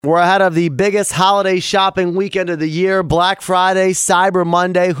We're ahead of the biggest holiday shopping weekend of the year, Black Friday, Cyber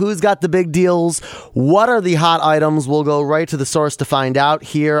Monday. Who's got the big deals? What are the hot items? We'll go right to the source to find out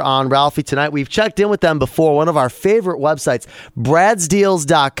here on Ralphie Tonight. We've checked in with them before, one of our favorite websites,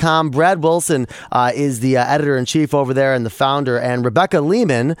 bradsdeals.com. Brad Wilson is the editor-in-chief over there and the founder, and Rebecca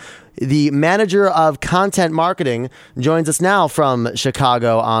Lehman, the manager of content marketing, joins us now from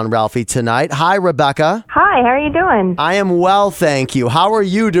Chicago on Ralphie Tonight. Hi, Rebecca. Hi, how are you doing? I am well, thank you. How are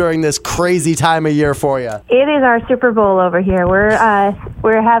you during this crazy time of year for you? It is our Super Bowl over here.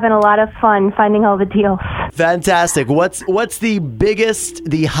 We're having a lot of fun finding all the deals. Fantastic. What's the biggest,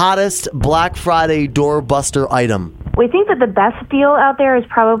 the hottest Black Friday doorbuster item? We think that the best deal out there is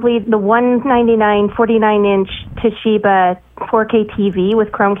probably the $199 49-inch Toshiba 4K TV with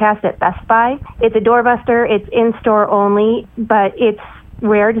Chromecast at Best Buy. It's a doorbuster. It's in-store only, but it's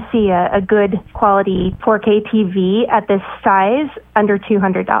rare to see a good quality 4K TV at this size under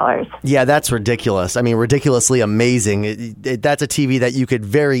 $200. Yeah, that's ridiculous. I mean, ridiculously amazing. That's a TV that you could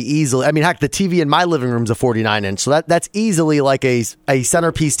very easily, I mean, heck, the TV in my living room is a 49-inch, so that's easily like a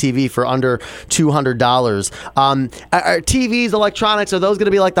centerpiece TV for under $200. Are TVs, electronics, are those going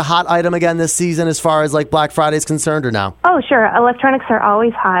to be like the hot item again this season as far as like Black Friday is concerned, or no? Oh, sure. Electronics are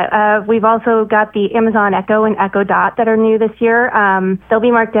always hot. We've also got the Amazon Echo and Echo Dot that are new this year. They'll be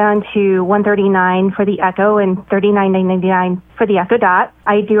marked down to $139 for the Echo and $39.99 for the Echo Dot.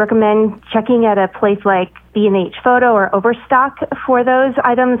 I do recommend checking at a place like B&H Photo or Overstock for those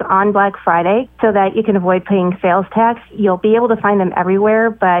items on Black Friday so that you can avoid paying sales tax. You'll be able to find them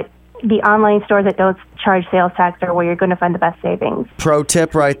everywhere, but the online stores that don't charge sales tax are where you're going to find the best savings. Pro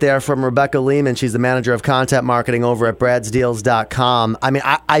tip right there from Rebecca Lehman. She's the manager of content marketing over at bradsdeals.com. I mean,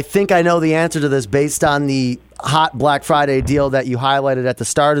 I think I know the answer to this based on the hot Black Friday deal that you highlighted at the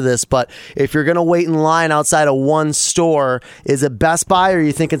start of this, but if you're going to wait in line outside of one store, is it Best Buy or are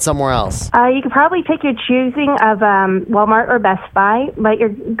you thinking somewhere else? You could probably take your choosing of Walmart or Best Buy, but you're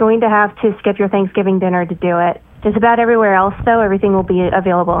going to have to skip your Thanksgiving dinner to do it. Just about everywhere else, though, everything will be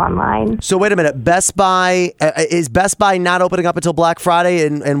available online. So wait a minute, Best Buy, is Best Buy not opening up until Black Friday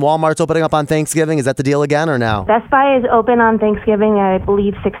and Walmart's opening up on Thanksgiving? Is that the deal again or no? Best Buy is open on Thanksgiving at, I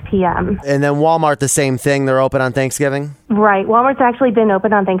believe, 6 p.m. And then Walmart, the same thing, they're open on Thanksgiving? Right. Walmart's actually been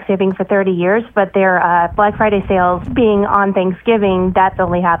open on Thanksgiving for 30 years, but their Black Friday sales being on Thanksgiving, that's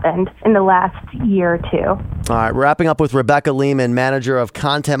only happened in the last year or two. All right, wrapping up with Rebecca Lehman, manager of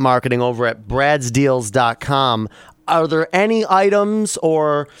content marketing over at bradsdeals.com. Are there any items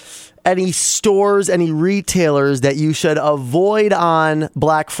or any stores, any retailers that you should avoid on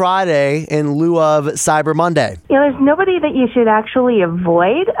Black Friday in lieu of Cyber Monday? There's nobody that you should actually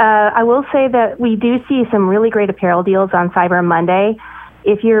avoid. I will say that we do see some really great apparel deals on Cyber Monday.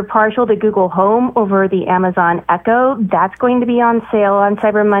 If you're partial to Google Home over the Amazon Echo, that's going to be on sale on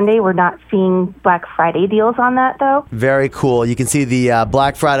Cyber Monday. We're not seeing Black Friday deals on that, though. Very cool. You can see the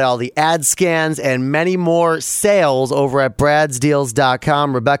Black Friday, all the ad scans, and many more sales over at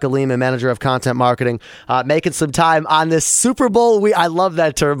bradsdeals.com. Rebecca Lehman, manager of content marketing, making some time on this Super Bowl week. I love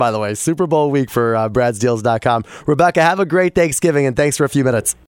that term, by the way. Super Bowl week for bradsdeals.com. Rebecca, have a great Thanksgiving, and thanks for a few minutes.